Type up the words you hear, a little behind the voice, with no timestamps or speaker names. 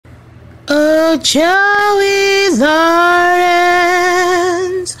Oh, Joey Lawrence.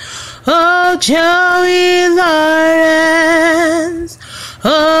 Oh, Joey Lawrence.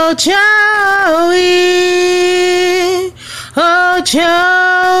 Oh, Joey. Oh,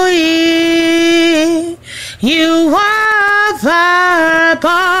 Joey. You are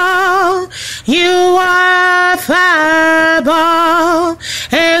fireball. You are fireball.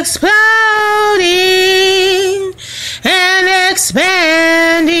 Exploding and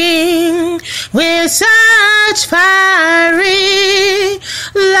expanding with such fiery,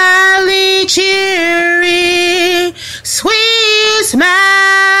 lively, cheery, sweet smells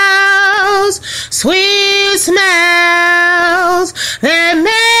that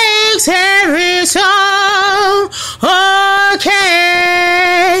makes every soul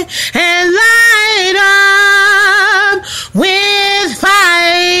okay and light up with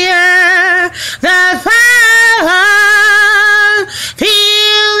fire, the fire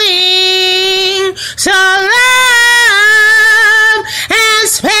feeling so love and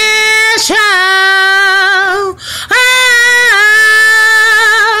special.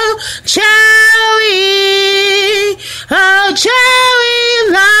 Oh, Joey, oh,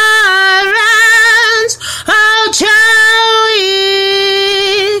 Joey Lawrence, oh,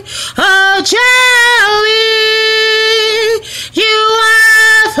 Joey, oh, Joey, you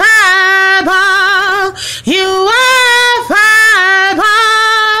are fireball, you are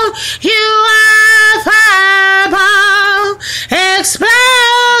fireball, you are fireball, exploding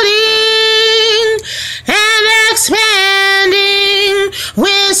and expanding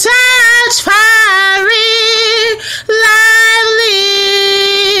with such fiery, lively,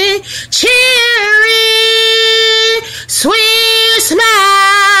 cheery, sweet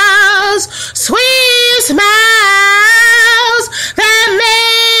smells that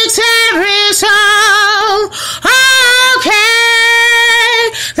makes every soul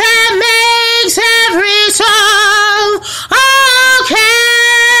okay, that makes every soul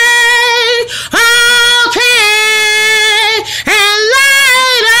okay, and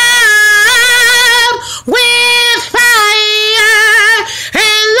light up with fire,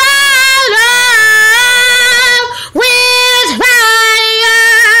 and light up with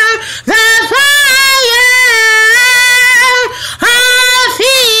fire, the fire of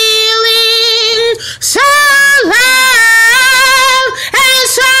feeling so love and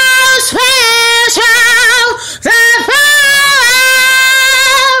so special, the fire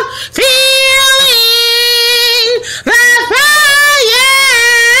feeling, the fire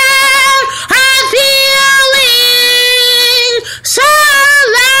of feeling so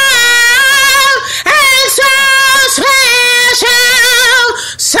love and so special,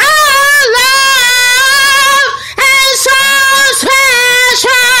 so love and so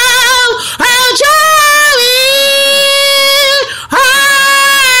special. Oh, Joey, oh,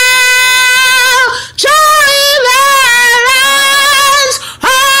 Joey Lawrence,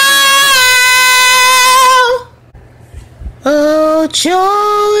 oh,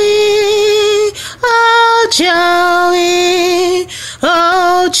 Joey, oh, Joey,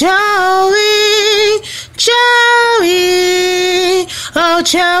 oh, Joey, Joey, oh,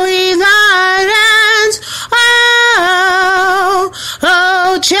 Joey Lawrence.